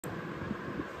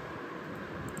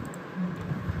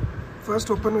First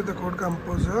open with the code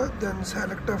composer, then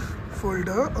select a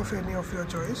folder of any of your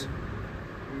choice.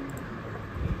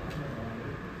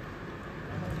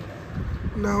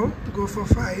 Now go for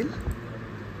File,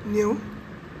 New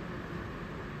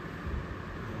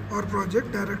or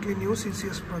Project, directly New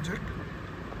CCS project.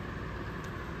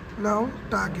 Now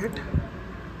target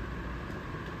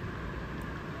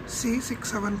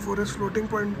C674 as floating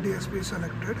point DSP is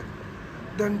selected.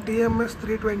 Then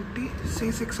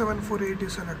TMS320C6748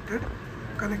 is selected.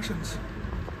 Connections.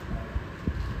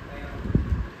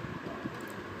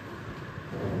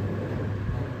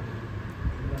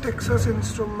 Texas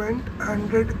Instrument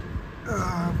 100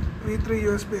 V3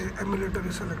 USB emulator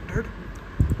is selected.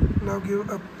 Now give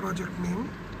a project name.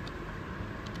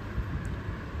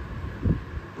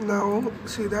 Now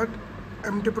see that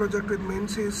empty project with main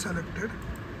C is selected.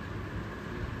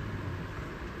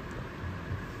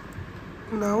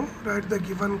 Now write the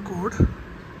given code.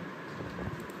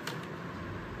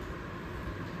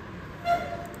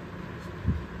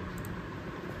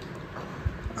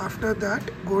 After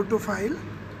that, go to File,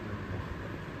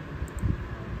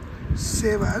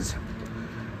 Save As.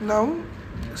 Now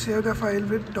save the file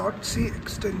with .c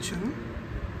extension.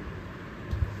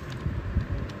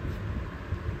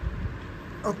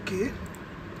 Okay.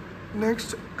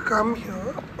 Next, come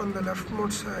here on the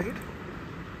leftmost side.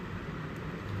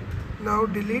 Now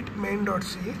delete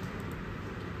main.c.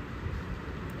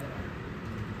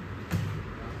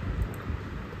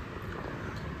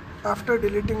 After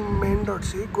deleting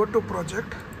main.c, go to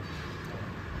Project,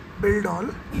 Build All.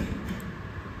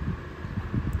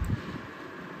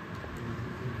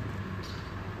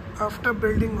 After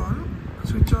building all,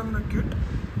 switch on the kit.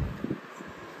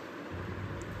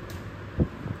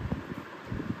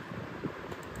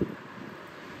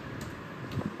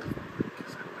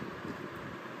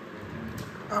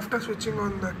 After switching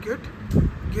on the kit,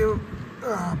 give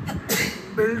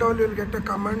build all, you'll get a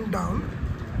command down.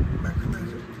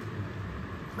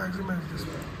 Maximize this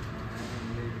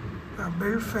one.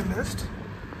 Build finished.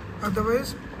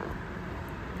 Otherwise,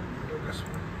 do this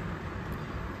one.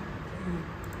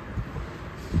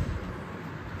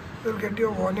 You'll get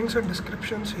your warnings and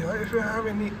descriptions here. If you have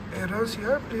any errors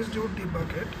here, please do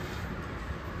debug it.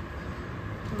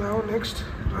 Now next,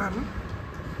 run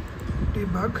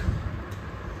debug.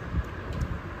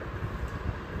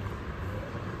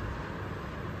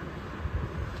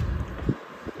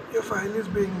 Your file is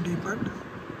being debugged.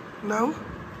 Now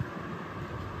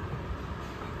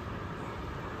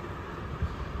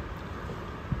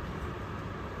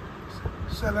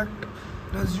select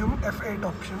resume F8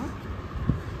 option.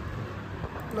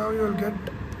 Now you will get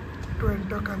to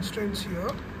enter constraints here.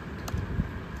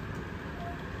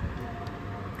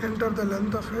 Enter the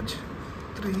length of h,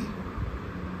 3.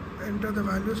 Enter the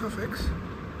values of x.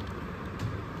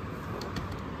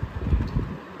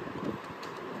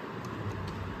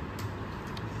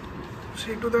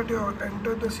 See to that you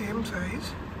enter the same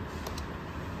size.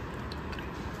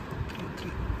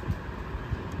 3.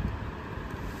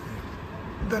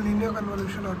 The linear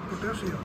convolution output is here.